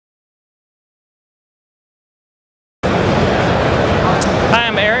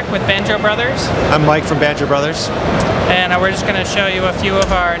with Banjo Brothers. I'm Mike from Banjo Brothers. And we're just going to show you a few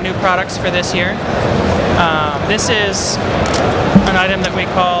of our new products for this year. This is an item that we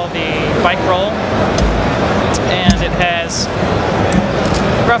call the bike roll, and it has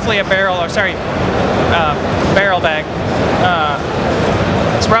roughly a barrel bag.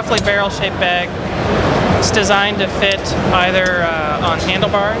 It's roughly barrel-shaped bag. It's designed to fit either on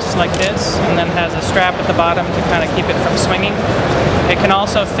handlebars like this, and then has a strap at the bottom to kind of keep it from swinging. It can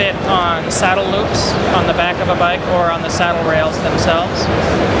also fit on saddle loops on the back of a bike or on the saddle rails themselves.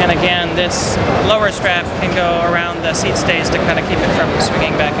 And again, this lower strap can go around the seat stays to kind of keep it from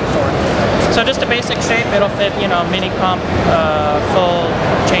swinging back and forth. So just a basic shape. It'll fit, mini comp, full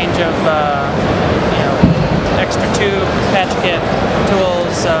change of, extra tube, patch kit,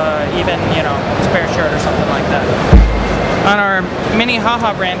 tools, even, spare shirt or something like that. On our Mini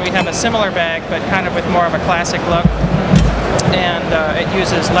Haha brand, we have a similar bag, but kind of with more of a classic look. And it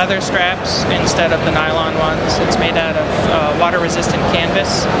uses leather straps instead of the nylon ones. It's made out of water-resistant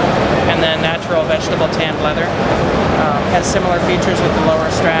canvas and then natural vegetable tanned leather. Has similar features with the lower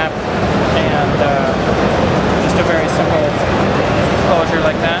strap and just a very simple closure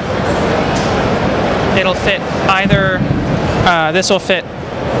like that. It'll fit either, this will fit,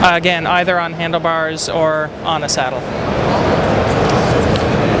 again, either on handlebars or on a saddle.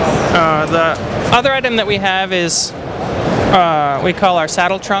 The other item that we have is, we call our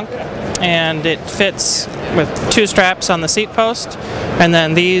saddle trunk, and it fits with two straps on the seat post, and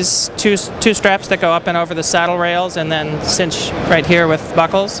then these two straps that go up and over the saddle rails, and then cinch right here with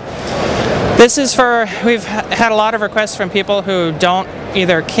buckles. This is for, we've had a lot of requests from people who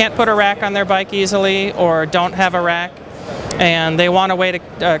either can't put a rack on their bike easily or don't have a rack, and they want a way to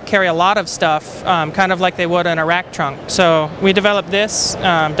carry a lot of stuff, kind of like they would in a rack trunk. So we developed this,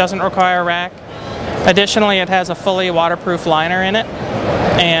 doesn't require a rack. Additionally, it has a fully waterproof liner in it,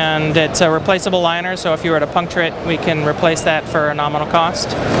 and it's a replaceable liner, so if you were to puncture it, we can replace that for a nominal cost.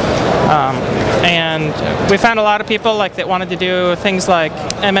 And we found a lot of people that wanted to do things like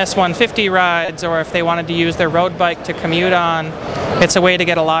MS 150 rides, or if they wanted to use their road bike to commute on. It's a way to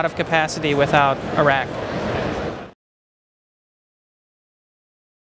get a lot of capacity without a rack.